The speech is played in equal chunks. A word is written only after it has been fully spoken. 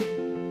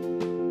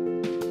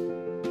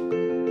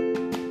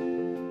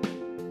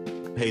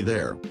Hey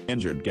there,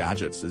 Injured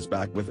Gadgets is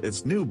back with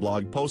its new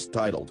blog post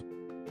titled,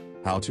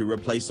 How to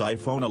Replace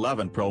iPhone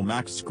 11 Pro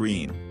Max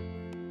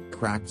Screen.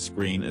 Cracked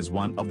screen is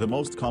one of the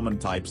most common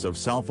types of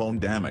cell phone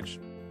damage.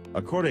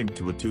 According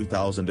to a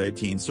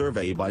 2018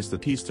 survey by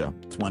Statista,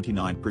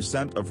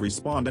 29% of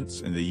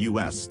respondents in the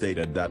US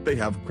stated that they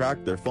have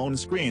cracked their phone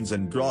screens,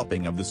 and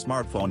dropping of the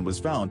smartphone was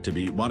found to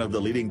be one of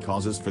the leading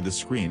causes for the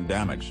screen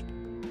damage.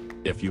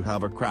 If you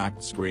have a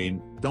cracked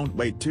screen, don't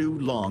wait too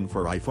long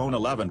for iPhone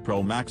 11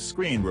 Pro Max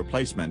screen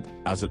replacement,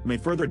 as it may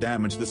further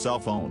damage the cell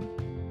phone.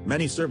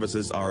 Many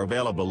services are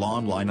available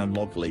online and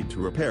locally to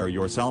repair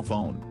your cell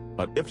phone,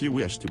 but if you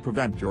wish to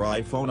prevent your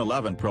iPhone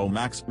 11 Pro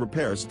Max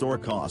repair store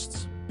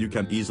costs, you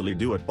can easily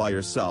do it by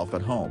yourself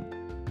at home.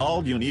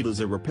 All you need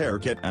is a repair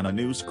kit and a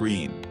new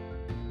screen.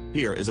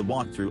 Here is a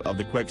walkthrough of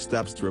the quick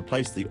steps to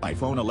replace the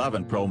iPhone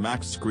 11 Pro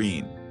Max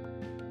screen.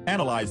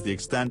 Analyze the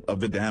extent of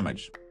the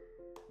damage.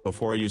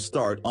 Before you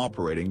start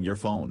operating your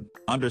phone,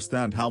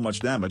 understand how much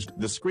damaged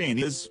the screen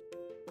is.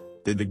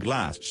 Did the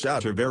glass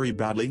shatter very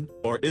badly,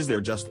 or is there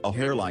just a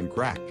hairline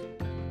crack?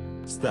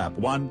 Step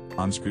 1.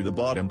 Unscrew the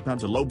bottom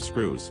pentalobe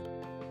screws.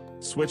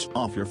 Switch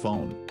off your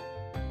phone.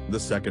 The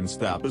second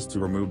step is to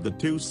remove the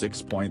two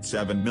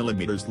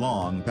 6.7mm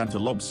long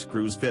pentalobe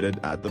screws fitted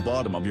at the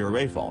bottom of your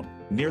iPhone,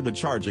 near the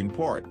charging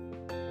port.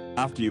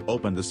 After you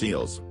open the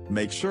seals,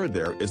 make sure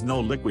there is no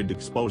liquid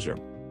exposure.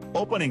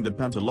 Opening the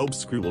pentalobe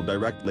screw will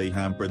directly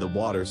hamper the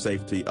water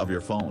safety of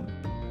your phone.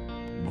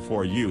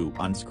 Before you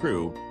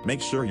unscrew, make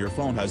sure your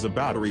phone has a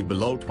battery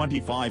below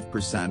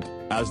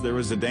 25%, as there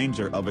is a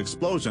danger of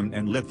explosion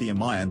in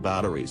lithium-ion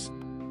batteries.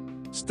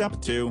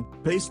 Step 2.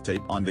 Paste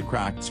tape on the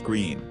cracked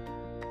screen.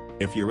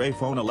 If your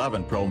iPhone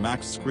 11 Pro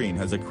Max screen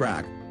has a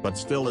crack, but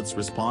still it's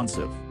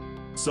responsive.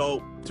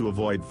 So, to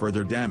avoid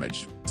further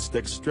damage,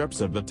 stick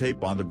strips of the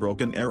tape on the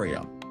broken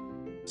area.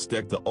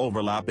 Stick the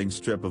overlapping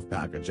strip of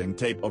packaging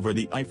tape over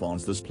the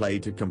iPhone's display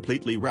to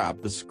completely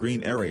wrap the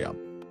screen area.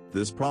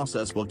 This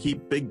process will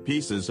keep big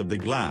pieces of the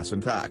glass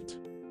intact.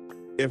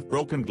 If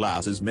broken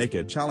glasses make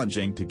it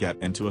challenging to get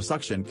into a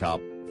suction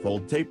cup,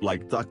 fold tape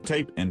like duct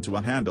tape into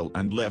a handle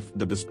and lift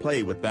the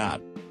display with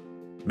that.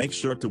 Make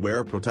sure to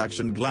wear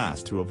protection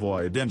glass to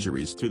avoid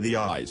injuries to the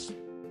eyes.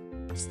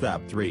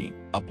 Step 3.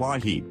 Apply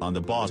heat on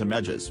the bottom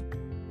edges.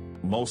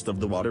 Most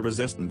of the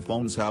water-resistant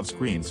phones have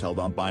screens held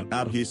on by an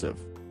adhesive.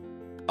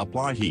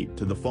 Apply heat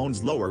to the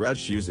phone's lower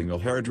edge using a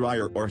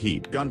hairdryer or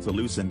heat gun to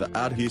loosen the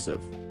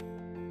adhesive.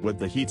 With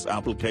the heat's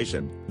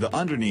application, the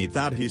underneath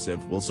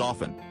adhesive will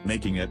soften,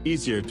 making it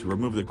easier to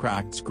remove the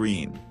cracked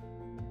screen.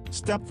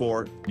 Step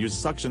 4. Use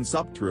suction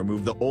cup to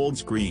remove the old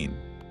screen.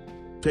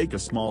 Take a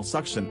small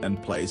suction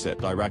and place it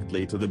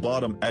directly to the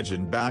bottom edge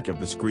and back of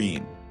the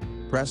screen.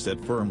 Press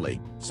it firmly,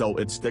 so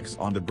it sticks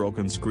on the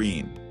broken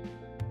screen.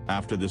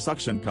 After the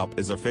suction cup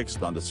is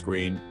affixed on the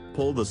screen,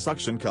 pull the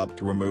suction cup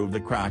to remove the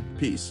cracked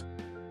piece.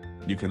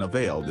 You can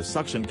avail the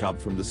suction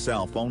cup from the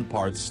cell phone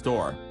parts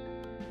store.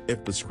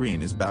 If the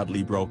screen is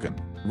badly broken,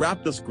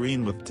 wrap the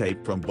screen with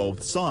tape from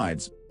both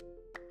sides.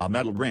 A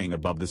metal ring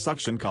above the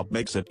suction cup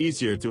makes it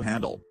easier to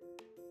handle.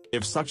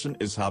 If suction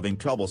is having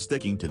trouble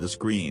sticking to the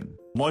screen,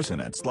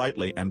 moisten it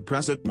slightly and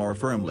press it more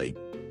firmly.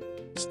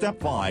 Step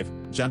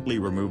 5. Gently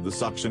remove the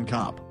suction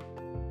cup.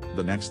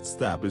 The next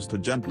step is to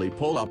gently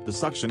pull up the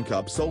suction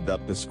cup so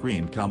that the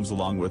screen comes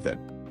along with it.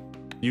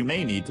 You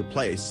may need to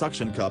place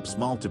suction cups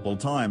multiple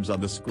times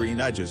on the screen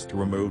edges to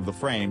remove the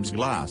frame's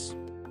glass.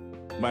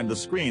 When the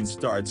screen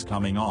starts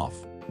coming off,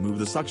 move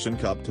the suction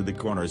cup to the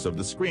corners of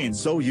the screen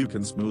so you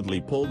can smoothly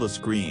pull the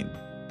screen.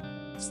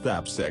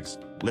 Step 6.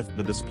 Lift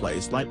the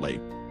display slightly.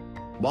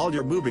 While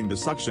you're moving the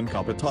suction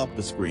cup atop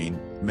the screen,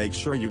 make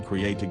sure you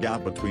create a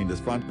gap between the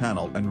front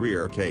panel and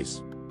rear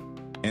case.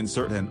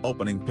 Insert an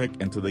opening pick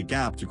into the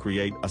gap to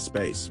create a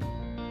space.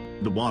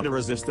 The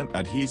water-resistant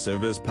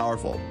adhesive is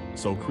powerful,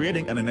 so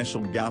creating an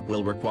initial gap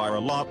will require a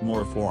lot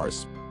more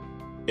force.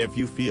 If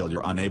you feel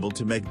you're unable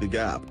to make the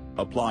gap,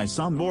 apply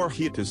some more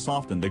heat to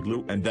soften the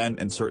glue and then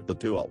insert the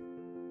tool.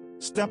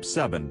 Step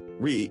 7.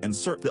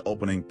 Reinsert the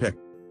opening pick.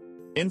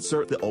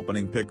 Insert the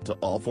opening pick to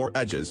all four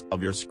edges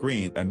of your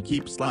screen and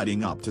keep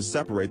sliding up to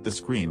separate the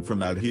screen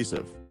from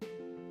adhesive.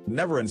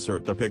 Never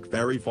insert the pick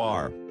very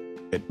far.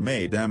 It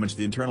may damage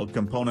the internal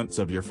components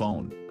of your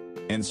phone.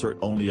 Insert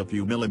only a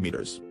few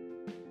millimeters.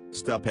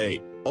 Step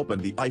 8.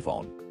 Open the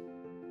iPhone.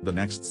 The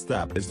next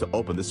step is to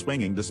open the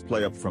swinging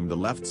display up from the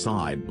left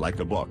side like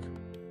a book.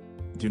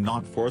 Do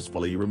not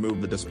forcefully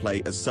remove the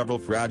display, as several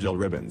fragile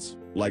ribbons,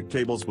 like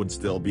cables, would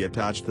still be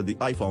attached to the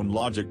iPhone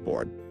logic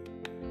board.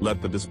 Let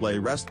the display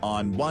rest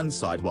on one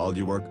side while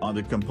you work on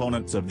the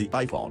components of the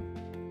iPhone.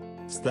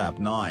 Step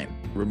 9.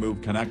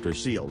 Remove connector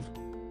shield.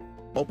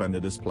 Open the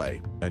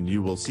display, and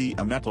you will see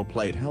a metal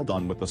plate held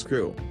on with a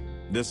screw.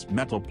 This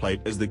metal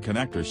plate is the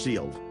connector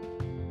shield.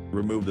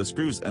 Remove the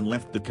screws and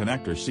lift the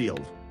connector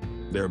shield.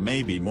 There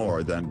may be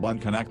more than one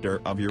connector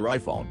of your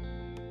iPhone.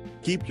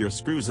 Keep your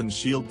screws and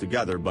shield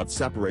together but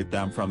separate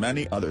them from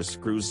any other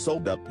screws so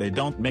that they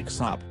don't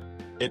mix up.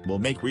 It will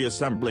make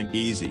reassembling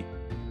easy.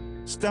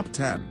 Step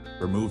 10.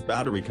 Remove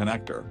battery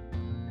connector.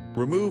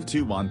 Remove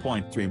two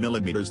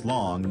 1.3mm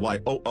long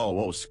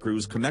Y000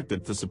 screws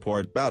connected to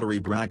support battery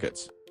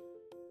brackets.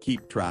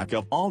 Keep track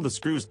of all the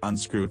screws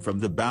unscrewed from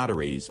the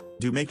batteries,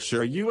 do make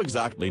sure you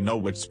exactly know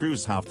which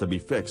screws have to be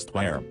fixed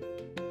where.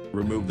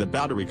 Remove the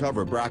battery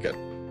cover bracket.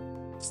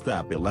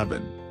 Step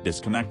 11,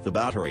 disconnect the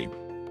battery.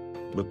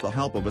 With the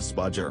help of a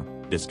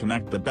spudger,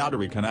 disconnect the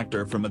battery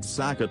connector from its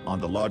socket on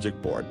the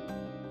logic board.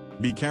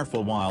 Be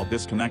careful while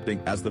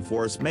disconnecting as the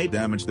force may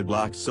damage the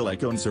black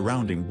silicone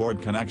surrounding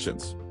board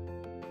connections.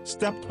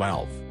 Step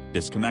 12,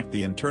 disconnect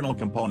the internal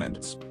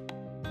components.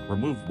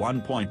 Remove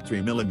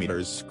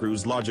 1.3mm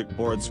screws logic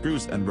board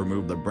screws and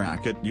remove the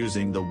bracket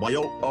using the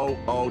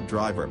Y000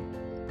 driver.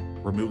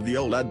 Remove the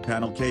OLED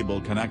panel cable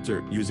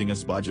connector using a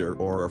spudger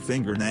or a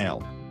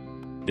fingernail.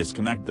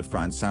 Disconnect the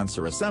front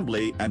sensor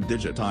assembly and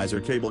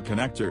digitizer cable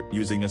connector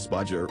using a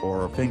spudger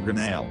or a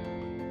fingernail.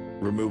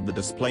 Remove the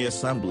display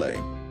assembly.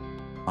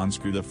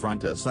 Unscrew the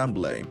front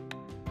assembly.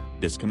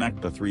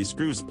 Disconnect the 3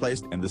 screws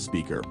placed in the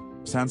speaker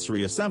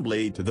sensory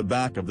assembly to the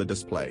back of the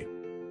display.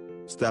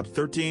 Step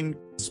 13,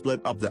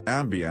 split up the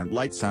ambient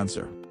light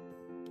sensor.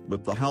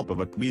 With the help of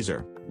a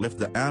tweezer, lift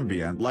the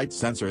ambient light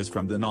sensors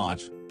from the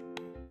notch.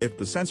 If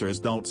the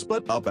sensors don't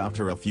split up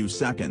after a few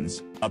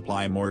seconds,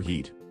 apply more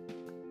heat.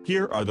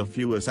 Here are the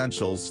few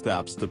essential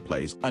steps to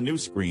place a new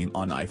screen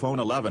on iPhone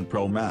 11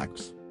 Pro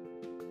Max.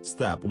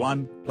 Step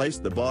 1, place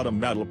the bottom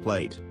metal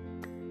plate.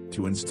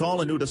 To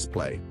install a new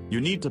display,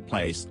 you need to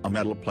place a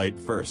metal plate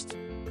first.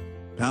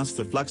 Pass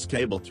the flex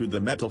cable through the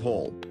metal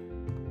hole.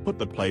 Put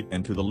the plate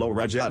into the low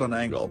reg at an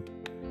angle.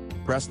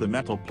 Press the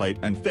metal plate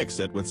and fix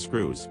it with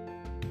screws.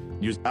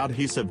 Use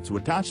adhesive to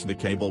attach the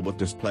cable with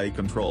display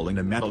control in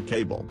a metal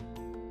cable.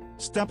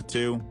 Step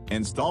 2,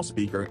 install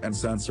speaker and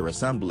sensor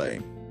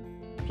assembly.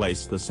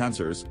 Place the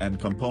sensors and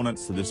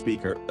components to the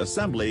speaker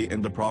assembly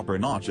in the proper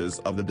notches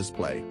of the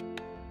display.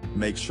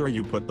 Make sure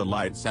you put the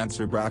light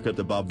sensor bracket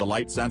above the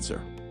light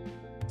sensor.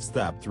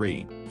 Step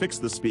 3, fix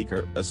the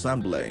speaker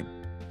assembly.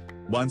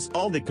 Once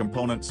all the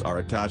components are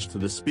attached to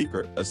the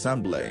speaker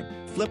assembly,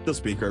 flip the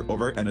speaker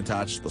over and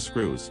attach the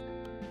screws.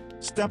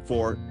 Step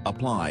 4,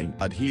 apply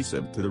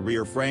adhesive to the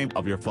rear frame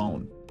of your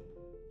phone.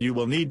 You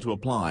will need to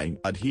apply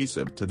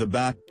adhesive to the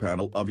back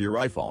panel of your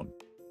iPhone.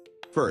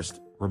 First,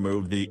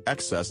 remove the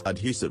excess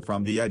adhesive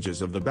from the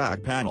edges of the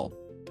back panel.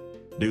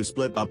 Do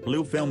split up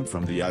blue film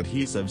from the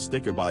adhesive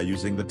sticker by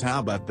using the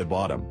tab at the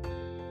bottom.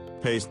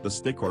 Paste the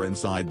sticker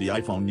inside the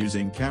iPhone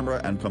using camera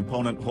and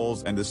component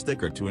holes and the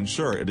sticker to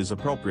ensure it is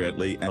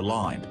appropriately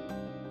aligned.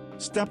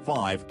 Step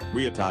 5,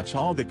 reattach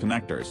all the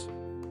connectors.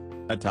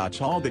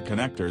 Attach all the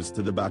connectors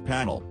to the back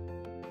panel.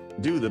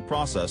 Do the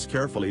process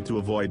carefully to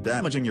avoid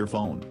damaging your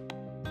phone.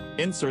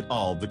 Insert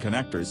all the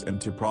connectors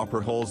into proper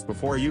holes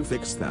before you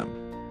fix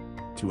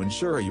them. To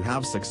ensure you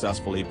have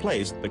successfully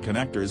placed the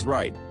connectors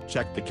right,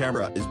 check the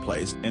camera is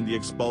placed in the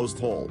exposed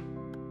hole.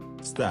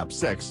 Step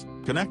 6,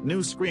 connect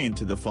new screen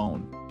to the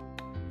phone.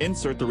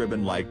 Insert the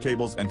ribbon-like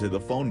cables into the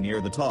phone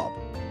near the top.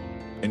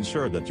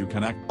 Ensure that you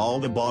connect all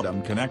the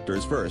bottom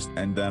connectors first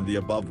and then the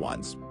above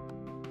ones.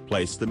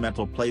 Place the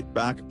metal plate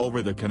back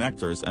over the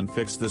connectors and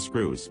fix the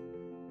screws.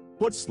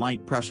 Put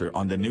slight pressure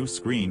on the new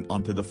screen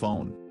onto the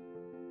phone.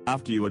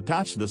 After you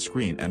attach the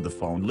screen and the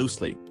phone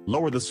loosely,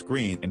 lower the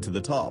screen into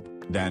the top,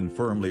 then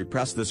firmly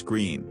press the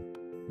screen.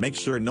 Make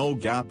sure no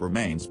gap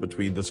remains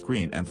between the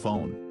screen and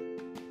phone.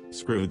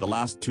 Screw the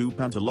last 2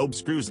 pentalobe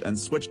screws and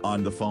switch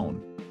on the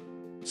phone.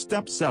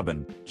 Step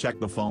 7, check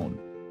the phone.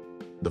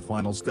 The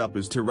final step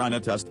is to run a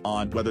test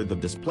on whether the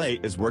display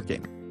is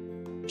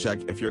working. Check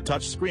if your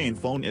touchscreen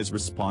phone is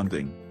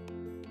responding.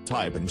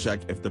 Type and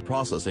check if the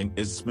processing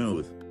is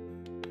smooth.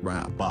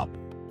 Wrap up.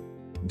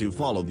 Do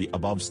follow the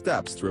above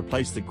steps to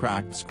replace the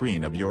cracked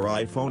screen of your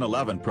iPhone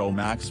 11 Pro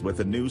Max with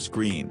a new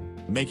screen,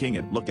 making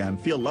it look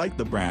and feel like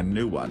the brand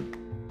new one.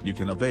 You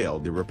can avail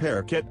the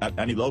repair kit at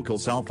any local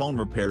cell phone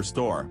repair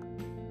store.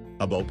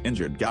 About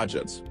Injured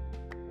Gadgets.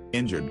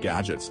 Injured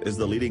Gadgets is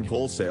the leading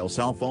wholesale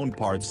cell phone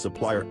parts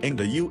supplier in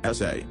the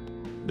USA.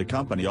 The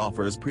company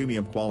offers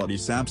premium quality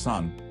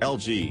Samsung,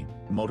 LG,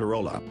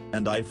 Motorola,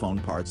 and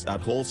iPhone parts at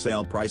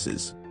wholesale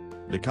prices.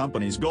 The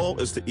company's goal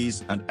is to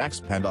ease and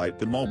expedite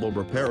the mobile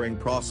repairing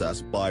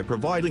process by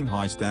providing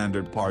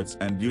high-standard parts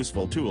and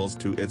useful tools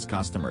to its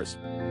customers.